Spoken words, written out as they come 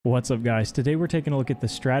What's up guys, today we're taking a look at the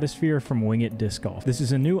Stratosphere from Wing It Disc Golf. This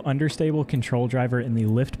is a new understable control driver in the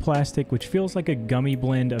lift plastic, which feels like a gummy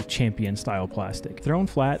blend of champion style plastic. Thrown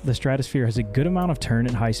flat, the Stratosphere has a good amount of turn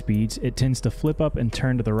at high speeds. It tends to flip up and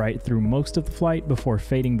turn to the right through most of the flight before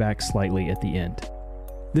fading back slightly at the end.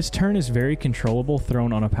 This turn is very controllable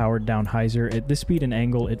thrown on a powered down hyzer. At this speed and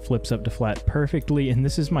angle, it flips up to flat perfectly, and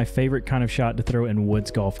this is my favorite kind of shot to throw in woods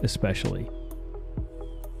golf especially.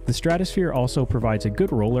 The Stratosphere also provides a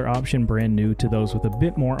good roller option brand new to those with a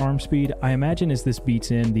bit more arm speed. I imagine as this beats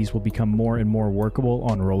in, these will become more and more workable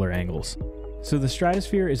on roller angles. So the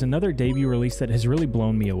Stratosphere is another debut release that has really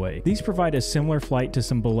blown me away. These provide a similar flight to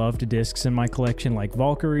some beloved discs in my collection like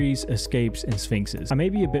Valkyries, Escapes, and Sphinxes. I may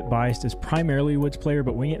be a bit biased as primarily a woods player,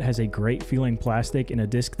 but Wing It has a great feeling plastic and a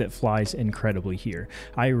disc that flies incredibly here.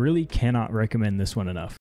 I really cannot recommend this one enough.